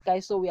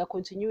guys, so we are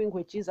continuing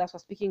where Jesus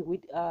was speaking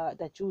with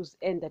the Jews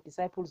and the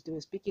disciples. They were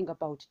speaking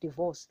about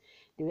divorce.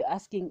 They were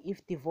asking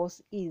if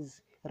divorce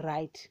is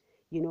right,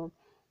 you know,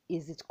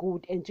 is it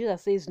good? And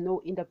Jesus says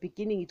no. In the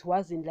beginning it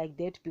wasn't like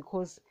that,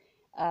 because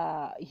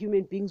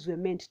human beings were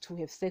meant to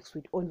have sex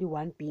with only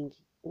one being,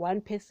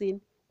 one person,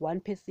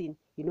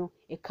 you know,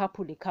 a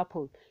couple,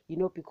 you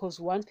know, because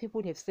once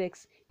people have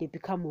sex, they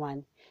become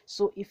one.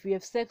 So if you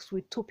have sex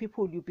with two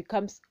people, you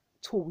become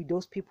two with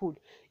those people.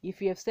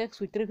 If you have sex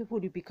with three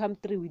people, you become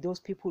three with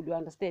those people. You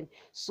understand?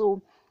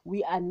 So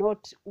we are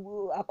not,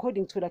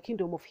 according to the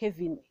kingdom of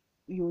heaven,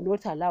 you're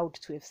not allowed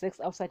to have sex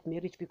outside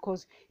marriage,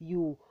 because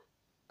you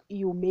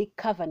make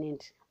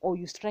covenant, or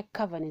you strike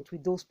covenant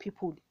with those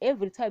people.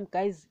 Every time,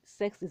 guys,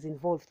 sex is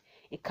involved,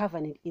 a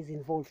covenant is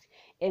involved.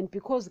 And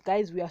because,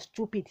 guys, we are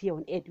stupid here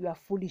on earth, we are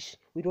foolish,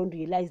 we don't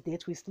realize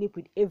that we sleep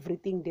with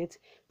everything that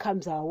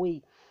comes our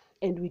way,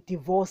 and we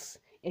divorce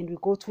and we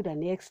go to the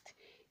next.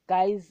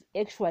 Guys,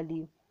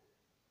 actually,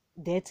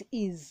 that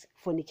is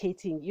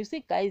fornicating. You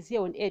see, guys,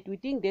 here on earth, we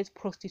think that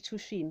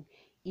prostitution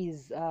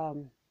is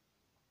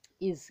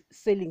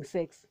selling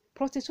sex.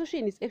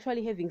 Prostitution is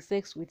actually having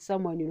sex with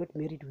someone you're not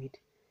married with.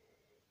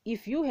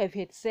 If you have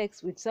had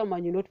sex with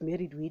someone you're not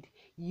married with,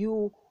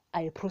 you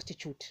are a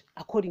prostitute.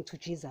 According to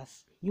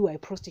Jesus, you are a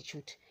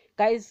prostitute.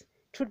 Guys,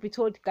 truth be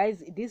told,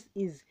 guys, this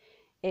is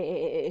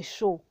a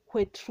show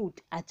where truth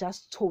are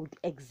just told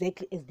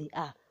exactly as they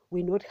are.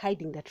 We're not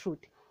hiding the truth.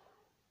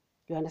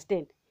 You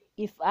understand?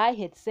 If I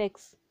had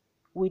sex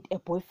with a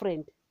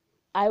boyfriend,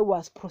 I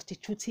was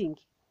prostituting,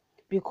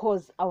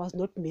 because I was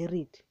not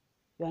married.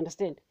 You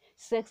understand?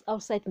 Sex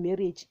outside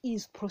marriage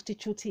is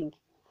prostituting.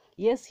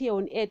 Yes, here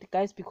on earth,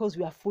 guys, because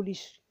we are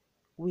foolish,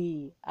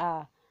 we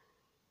are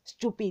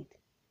stupid,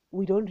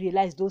 we don't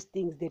realize those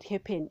things that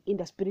happen in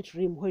the spirit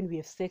realm when we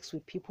have sex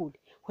with people.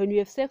 When we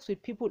have sex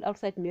with people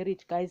outside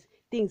marriage, guys,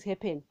 things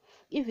happen.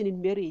 Even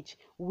in marriage,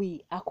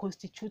 we are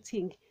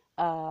constituting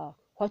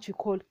what we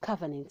call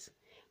covenants.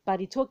 But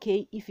it's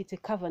okay if it's a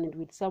covenant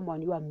with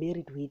someone you are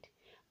married with.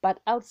 But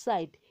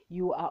outside,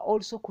 you are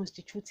also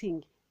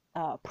constituting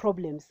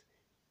problems.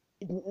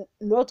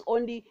 Not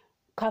only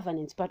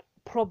covenants, but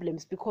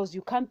problems, because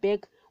you come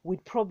back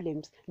with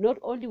problems, not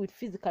only with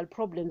physical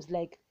problems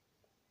like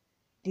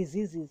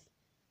diseases,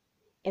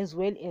 as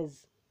well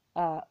as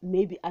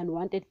maybe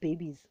unwanted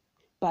babies,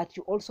 but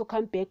you also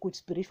come back with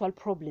spiritual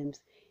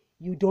problems.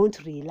 You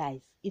don't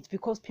realize it's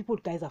because people,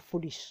 guys, are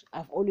foolish.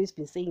 I've always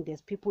been saying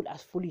this, people are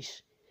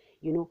foolish,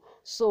 you know.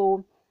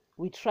 So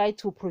we try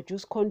to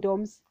produce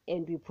condoms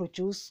and we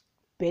produce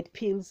bed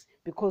pills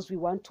because we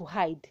want to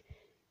hide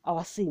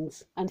our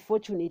sins.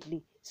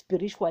 Unfortunately,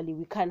 spiritually,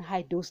 we can't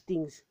hide those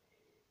things.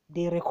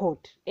 They record.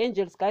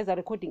 Angels, guys, are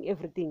recording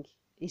everything.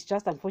 It's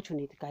just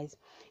unfortunate, guys.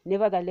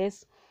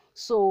 Nevertheless,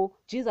 so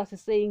Jesus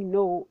is saying,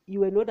 no,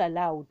 you are not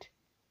allowed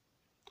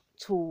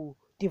to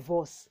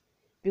divorce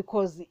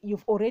because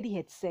you've already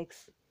had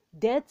sex.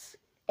 That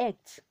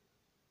act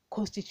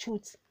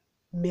constitutes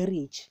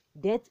marriage.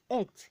 That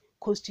act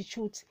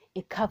constitutes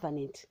a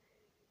covenant.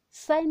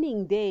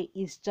 Signing there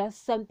is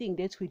just something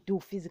that we do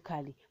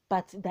physically,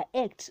 but the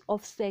act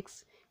of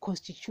sex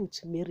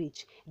constitutes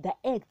marriage. The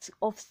act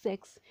of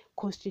sex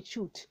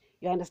constitutes,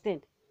 you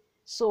understand?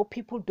 So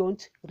people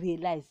don't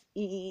realize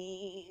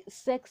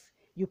sex,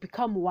 you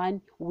become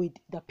one with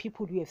the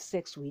people you have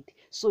sex with.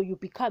 So you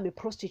become a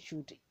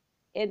prostitute.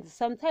 And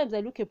sometimes I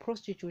look at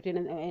prostitute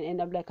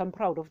and I'm like, I'm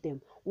proud of them.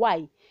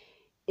 Why?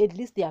 At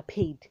least they are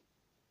paid.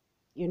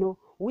 You know,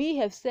 we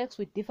have sex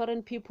with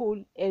different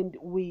people and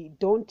we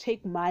don't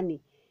take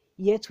money,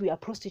 yet we are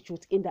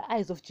prostitutes. In the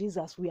eyes of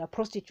Jesus, we are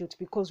prostitutes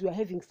because we are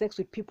having sex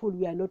with people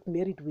we are not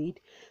married with.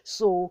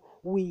 So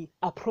we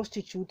are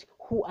prostitutes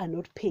who are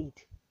not paid.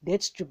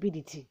 That's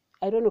stupidity.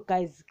 I don't know,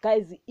 guys,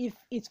 if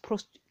it's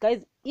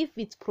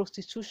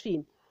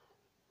prostitution,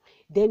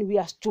 then we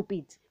are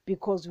stupid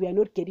because we are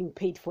not getting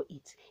paid for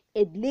it.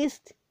 At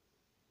least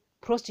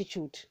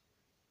prostitute,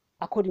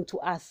 according to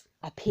us,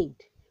 are paid.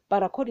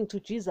 But according to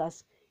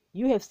Jesus,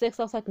 you have sex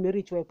outside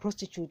marriage, you're a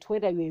prostitute,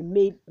 whether you're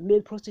a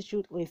male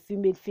prostitute or a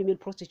female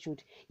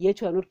prostitute,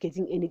 yet you are not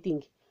getting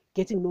anything,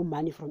 getting no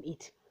money from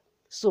it.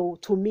 So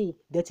to me,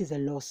 that is a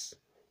loss,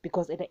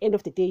 because at the end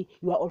of the day,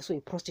 you are also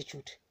a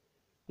prostitute.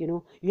 You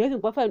know, you having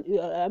boyfriend.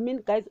 I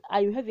mean, guys,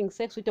 are you having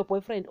sex with your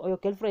boyfriend or your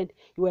girlfriend?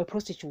 You are a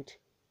prostitute.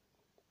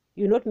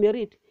 You're not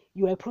married.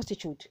 You are a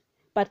prostitute.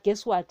 But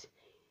guess what?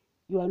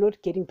 You are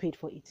not getting paid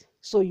for it.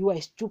 So you are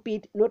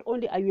stupid. Not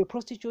only are you a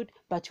prostitute,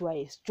 but you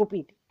are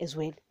stupid as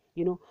well,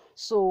 you know.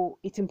 So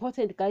it's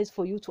important, guys,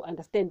 for you to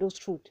understand those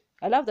truth.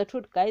 I love the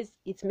truth, guys.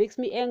 It makes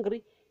me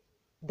angry.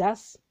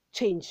 That's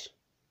change,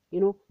 you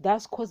know.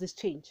 That causes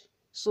change.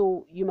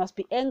 So you must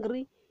be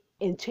angry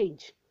and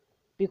change,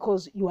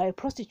 because you are a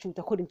prostitute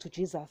according to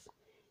Jesus,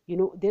 you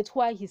know. That's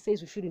why he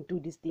says we shouldn't do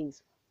these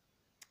things.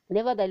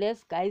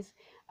 Nevertheless, guys,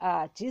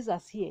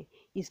 Jesus here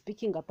is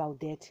speaking about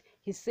that.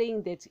 He's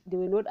saying that they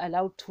were not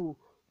allowed to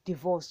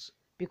divorce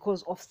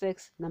because of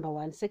sex, number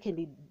one.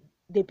 Secondly,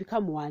 they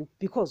become one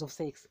because of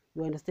sex.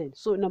 You understand?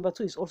 So number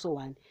two is also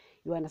one.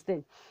 You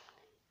understand?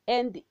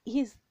 And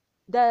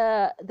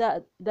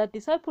the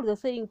disciples are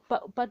saying,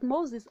 but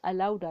Moses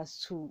allowed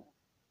us to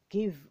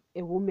give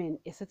a woman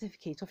a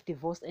certificate of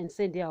divorce and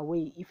send her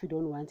away if you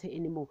don't want her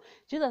anymore.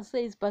 Jesus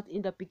says, but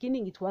in the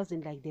beginning it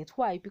wasn't like that.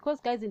 Why?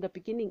 Because, guys, in the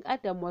beginning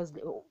Adam was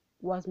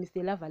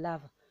Mr.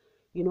 Lover.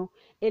 You know,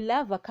 a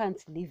lover can't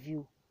leave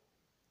you,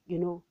 you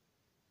know,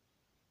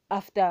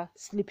 after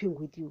sleeping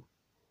with you.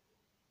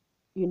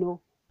 You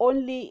know,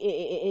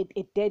 only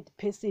a dead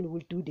person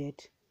will do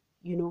that,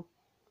 you know.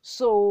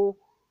 So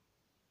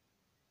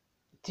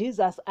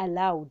Jesus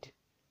allowed,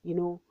 you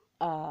know,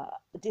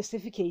 the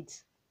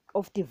certificate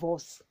of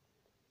divorce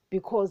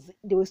because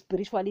they were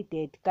spiritually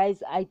dead.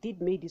 Guys, I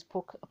did make this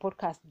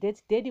podcast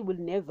that daddy will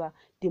never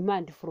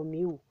demand from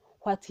you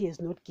what he has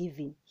not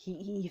given.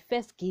 He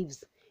first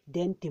gives,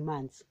 then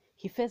demands.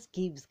 He first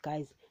gives,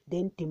 guys,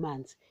 then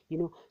demands, you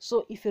know.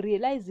 So if he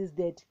realizes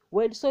that,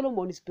 well,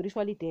 Solomon is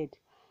spiritually dead,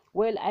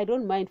 well, I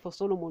don't mind for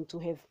Solomon to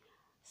have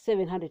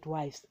 700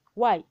 wives.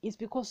 Why? It's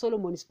because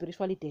Solomon is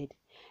spiritually dead.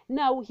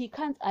 Now he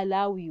can't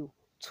allow you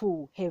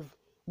to have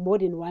more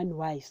than one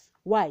wife.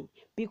 Why?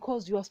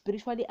 Because you are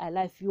spiritually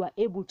alive. You are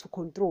able to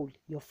control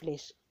your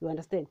flesh. You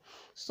understand?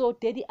 So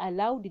daddy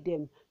allowed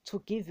them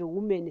to give a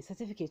woman a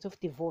certificate of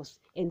divorce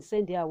and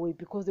send her away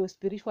because they were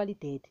spiritually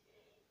dead.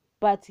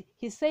 But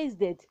he says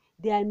that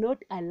they are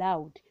not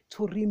allowed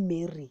to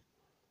remarry.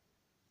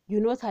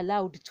 You're not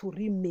allowed to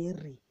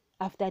remarry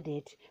after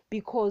that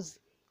because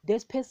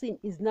this person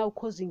is now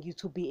causing you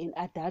to be an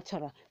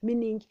adulterer,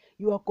 meaning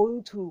you are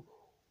going to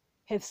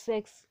have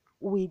sex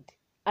with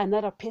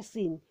another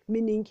person,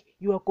 meaning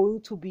you are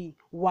going to be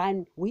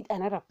one with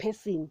another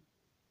person.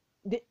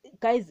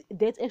 Guys,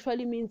 that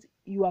actually means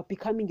you are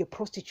becoming a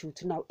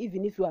prostitute now,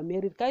 even if you are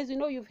married. Guys, you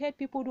know, you've heard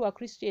people who are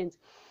Christians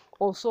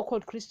or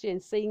so-called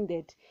Christians saying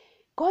that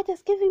God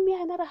has given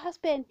me another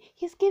husband.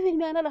 He's giving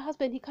me another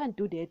husband. He can't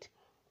do that.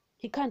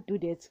 He can't do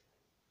that.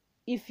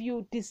 If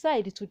you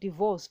decide to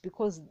divorce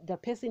because the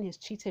person has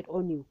cheated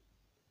on you,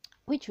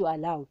 which you are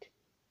allowed,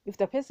 if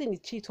the person is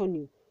cheat on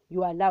you,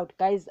 you are allowed.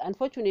 Guys,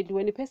 unfortunately,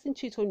 when a person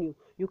cheats on you,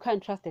 you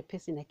can't trust that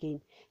person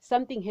again.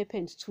 Something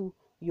happens to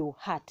your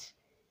heart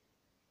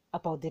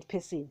about that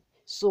person,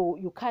 so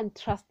you can't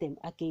trust them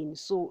again.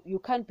 So you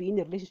can't be in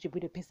a relationship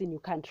with a person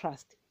you can't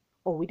trust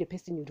or with a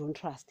person you don't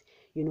trust,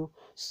 you know.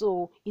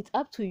 So it's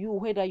up to you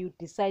whether you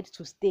decide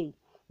to stay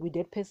with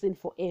that person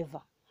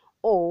forever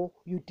or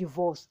you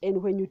divorce.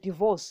 And when you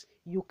divorce,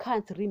 you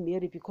can't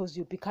remarry because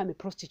you become a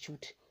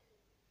prostitute.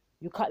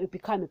 You can't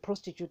become a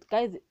prostitute.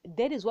 Guys,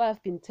 that is why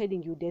I've been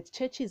telling you that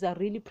churches are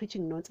really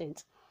preaching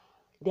nonsense.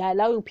 They're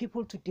allowing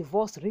people to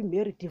divorce,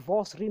 remarry,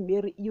 divorce,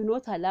 remarry. You're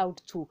not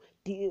allowed to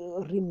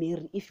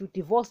remarry. If you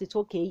divorce, it's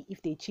okay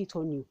if they cheat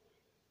on you.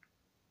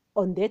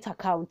 On that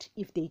account,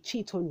 if they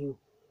cheat on you,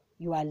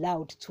 you are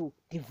allowed to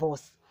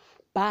divorce.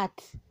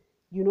 But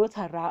you're not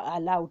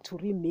allowed to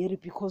remarry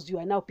because you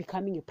are now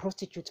becoming a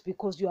prostitute,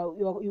 because you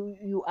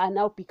are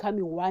now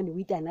becoming one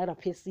with another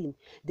person.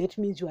 That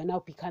means you are now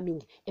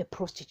becoming a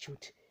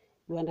prostitute.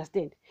 You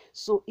understand?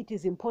 So it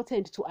is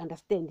important to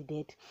understand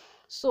that.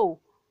 So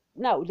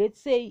now let's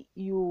say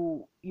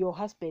your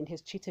husband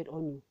has cheated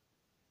on you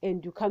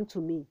and you come to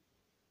me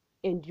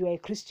and you are a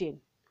Christian.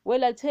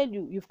 Well, I tell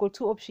you, you've got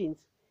two options.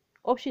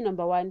 Option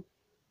number one,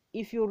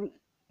 if you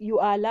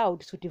are allowed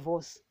to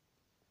divorce,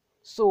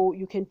 so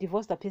you can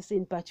divorce the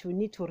person, but you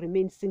need to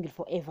remain single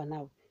forever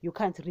now. You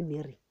can't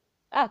remarry.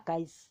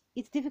 Guys,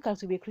 it's difficult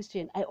to be a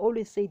Christian. I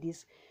always say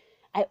this.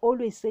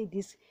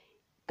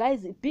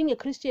 Guys, being a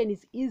Christian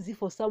is easy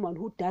for someone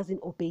who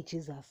doesn't obey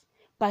Jesus.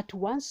 But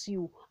once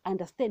you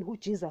understand who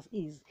Jesus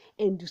is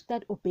and you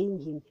start obeying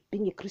him,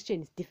 being a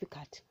Christian is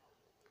difficult.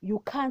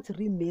 You can't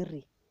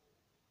remarry.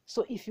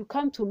 So if you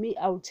come to me,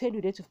 I will tell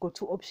you that you've got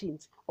two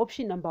options.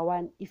 Option number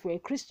one, if you're a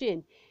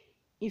Christian,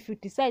 if you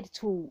decide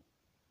to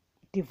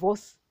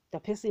divorce the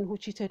person who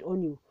cheated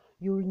on you,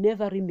 you will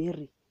never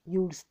remarry.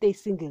 You will stay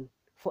single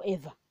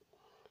forever.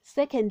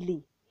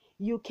 Secondly,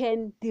 you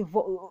can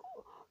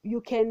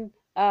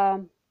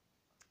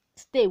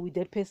stay with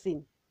that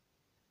person.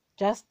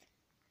 Just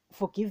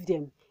forgive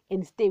them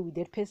and stay with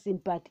that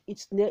person, but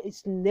it's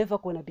never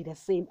gonna be the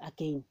same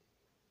again.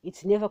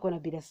 It's never going to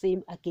be the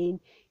same again.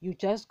 You're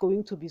just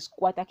going to be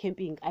squatter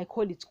camping. I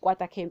call it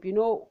squatter camp. You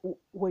know,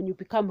 when you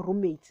become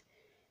roommates,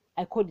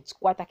 I call it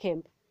squatter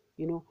camp,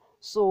 you know.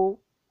 So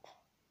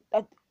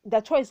the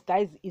choice,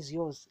 guys, is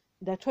yours.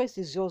 The choice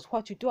is yours.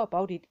 What you do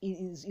about it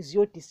is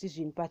your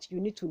decision, but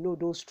you need to know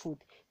those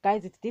truths.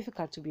 Guys, it's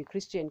difficult to be a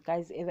Christian.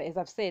 Guys, as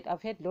I've said,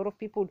 I've had a lot of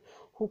people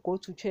who go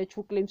to church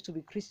who claims to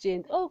be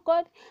Christian. Oh,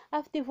 God,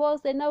 I've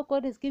divorced and now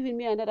God has given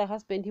me another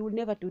husband. He will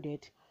never do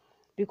that.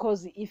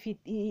 Because if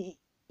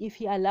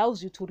he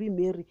allows you to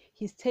remarry,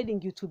 he's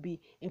telling you to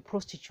be a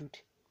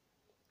prostitute.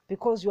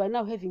 Because you are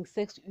now having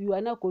sex, you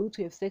are now going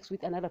to have sex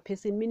with another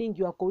person, meaning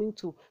you are going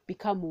to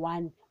become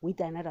one with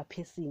another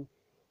person.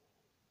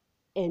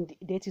 And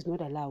that is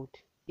not allowed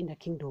in the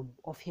kingdom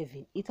of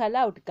heaven. It's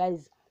allowed,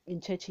 guys,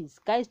 in churches.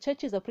 Guys,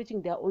 churches are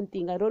preaching their own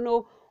thing. I don't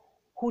know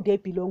who they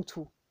belong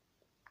to.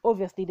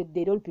 Obviously,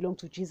 they don't belong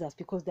to Jesus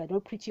because they're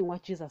not preaching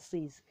what Jesus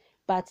says.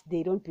 But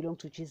they don't belong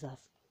to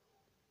Jesus.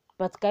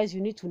 But guys,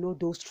 you need to know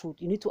those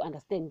truths. You need to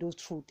understand those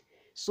truths.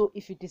 So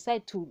if you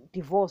decide to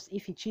divorce,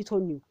 if he cheat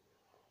on you,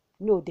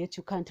 know that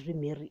you can't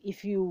remarry.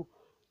 If you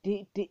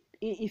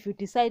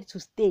decide to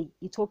stay,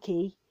 it's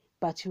okay,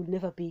 but you'll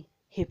never be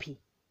happy.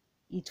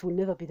 It will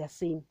never be the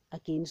same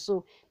again.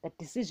 So that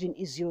decision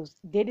is yours.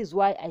 That is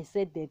why I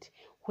said that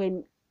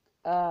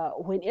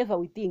whenever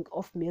we think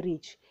of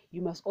marriage,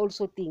 you must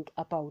also think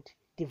about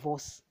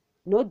divorce.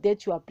 Not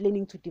that you are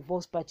planning to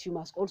divorce, but you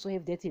must also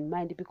have that in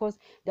mind, because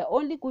the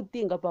only good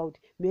thing about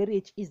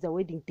marriage is the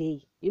wedding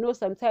day. You know,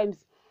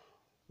 sometimes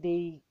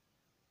they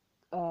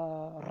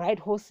ride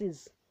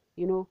horses,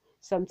 you know,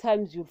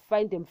 sometimes you'll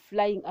find them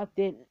flying up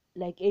there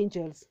like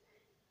angels,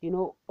 you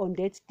know, on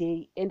that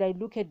day. And I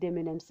look at them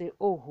and I'm saying,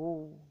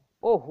 oh,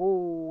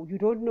 you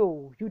don't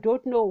know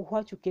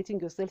what you're getting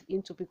yourself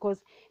into,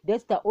 because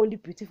that's the only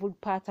beautiful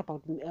part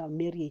about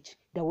marriage,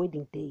 the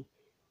wedding day.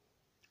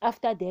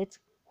 After that,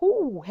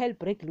 who hell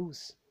break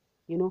loose,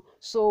 you know.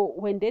 So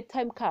when that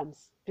time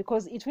comes,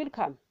 because it will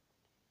come,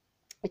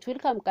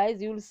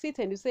 guys, you'll sit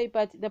and you say,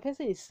 but the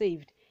person is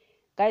saved.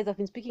 Guys, I've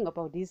been speaking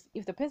about this.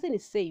 If the person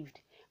is saved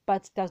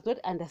but does not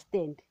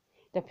understand,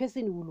 the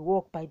person will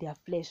walk by their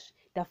flesh.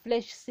 The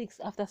flesh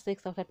seeks after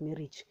sex after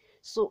marriage.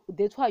 So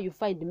that's why you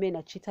find men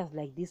are cheaters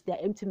like this. They're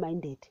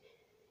empty-minded.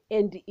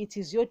 And it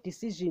is your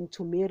decision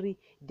to marry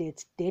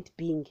that dead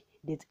being,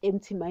 that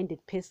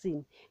empty-minded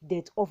person,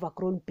 that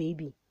overgrown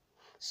baby.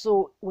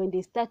 So when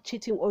they start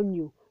cheating on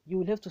you, you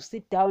will have to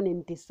sit down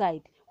and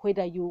decide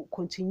whether you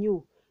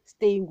continue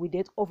staying with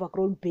that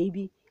overgrown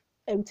baby,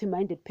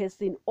 empty-minded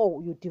person,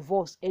 or you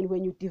divorce. And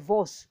when you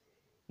divorce,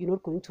 you're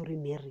not going to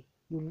remarry.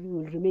 You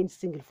will remain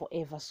single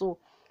forever. So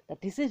the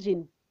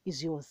decision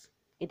is yours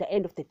at the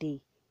end of the day.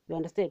 You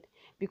understand?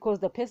 Because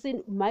the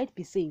person might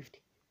be saved,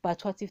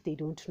 but what if they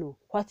don't know?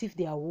 What if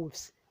they are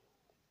wolves?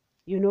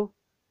 You know,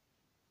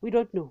 we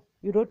don't know.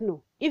 You don't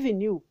know. Even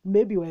you,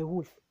 maybe you're a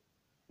wolf.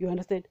 You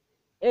understand?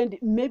 And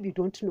maybe you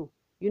don't know.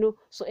 You know,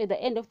 so at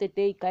the end of the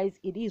day, guys,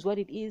 it is what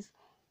it is.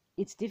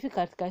 It's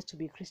difficult, guys, to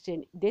be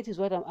Christian. That is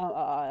what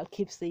I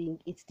keep saying.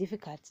 It's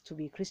difficult to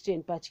be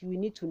Christian, but you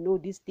need to know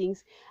these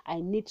things.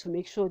 I need to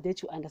make sure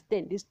that you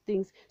understand these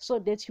things so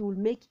that you will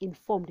make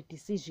informed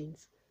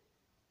decisions.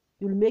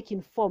 You'll make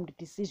informed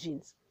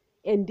decisions.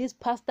 And these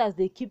pastors,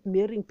 they keep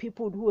marrying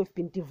people who have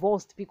been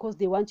divorced because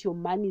they want your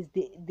money.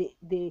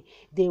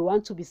 They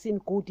want to be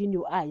seen good in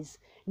your eyes,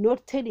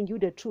 not telling you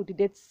the truth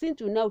that since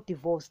you're now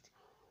divorced,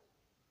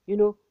 you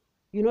know,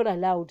 you're not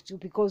allowed to,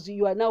 because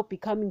you are now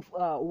becoming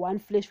one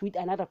flesh with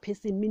another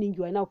person, meaning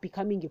you are now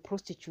becoming a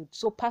prostitute.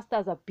 So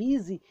pastors are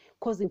busy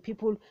causing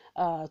people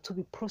to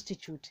be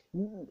prostitute.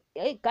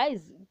 Hey,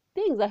 guys,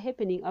 things are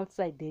happening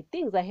outside there.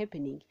 Things are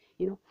happening.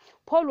 You know,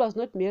 Paul was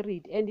not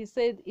married, and he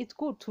said it's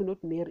good to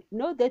not marry.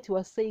 Not that he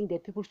was saying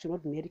that people should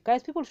not marry.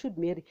 Guys, people should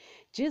marry.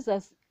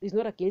 Jesus is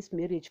not against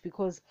marriage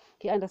because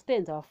he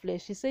understands our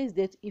flesh. He says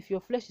that if your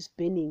flesh is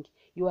burning,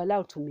 you are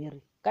allowed to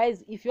marry.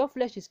 Guys, if your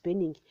flesh is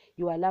burning,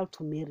 you are allowed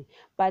to marry.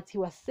 But he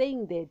was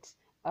saying that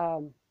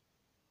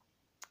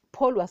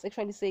Paul was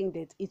actually saying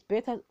that it's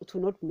better to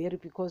not marry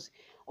because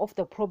of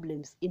the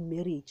problems in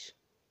marriage,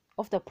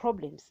 of the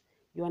problems.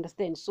 You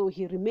understand? So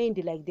he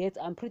remained like that.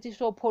 I'm pretty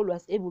sure Paul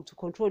was able to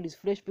control his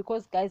flesh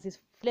because, guys, his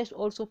flesh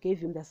also gave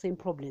him the same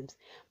problems.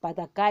 But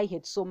the guy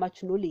had so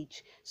much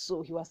knowledge,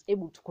 so he was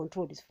able to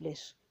control his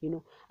flesh. You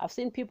know, I've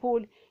seen people,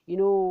 you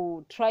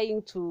know,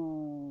 trying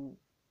to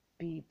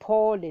be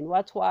Paul and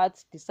what,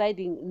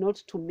 deciding not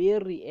to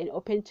marry and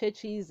open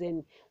churches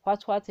and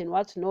what and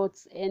what not.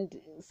 And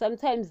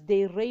sometimes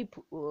they rape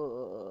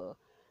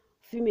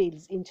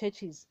females in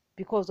churches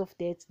because of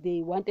that.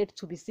 They wanted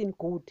to be seen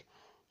good,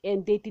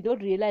 and they did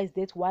not realize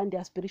that, one, they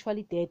are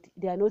spiritually dead.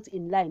 They are not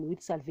in line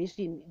with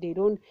salvation. They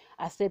don't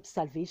accept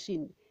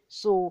salvation,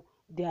 so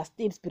they are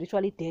still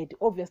spiritually dead.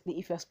 Obviously,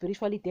 if you are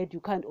spiritually dead, you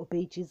can't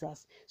obey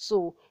Jesus.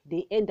 So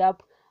they end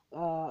up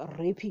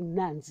raping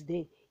nuns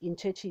there in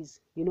churches,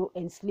 you know,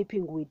 and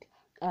sleeping with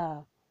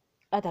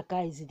other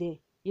guys there.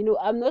 You know,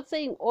 I'm not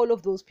saying all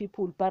of those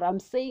people, but I'm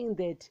saying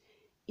that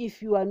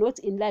if you are not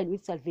in line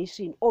with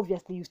salvation,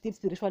 obviously you're still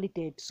spiritually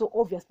dead. So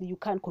obviously you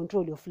can't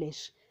control your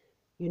flesh,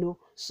 you know.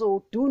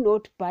 So do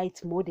not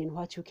bite more than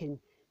what you can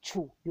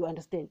chew. You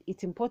understand?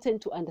 It's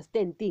important to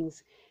understand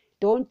things.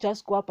 Don't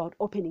just go about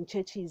opening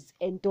churches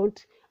and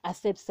don't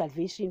accept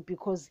salvation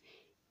because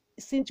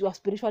since you are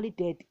spiritually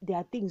dead, there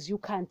are things you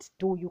can't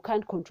do. You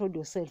can't control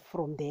yourself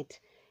from that,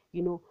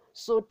 you know.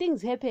 So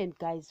things happen,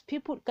 guys.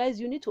 Guys,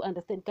 you need to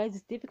understand, guys,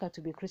 it's difficult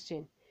to be a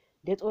Christian.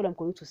 That's all I'm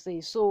going to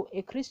say. So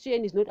a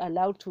Christian is not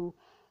allowed to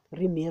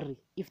remarry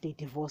if they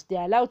divorce.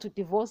 They're allowed to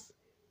divorce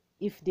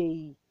if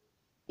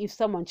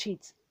someone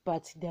cheats,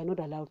 but they are not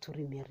allowed to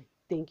remarry.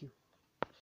 Thank you.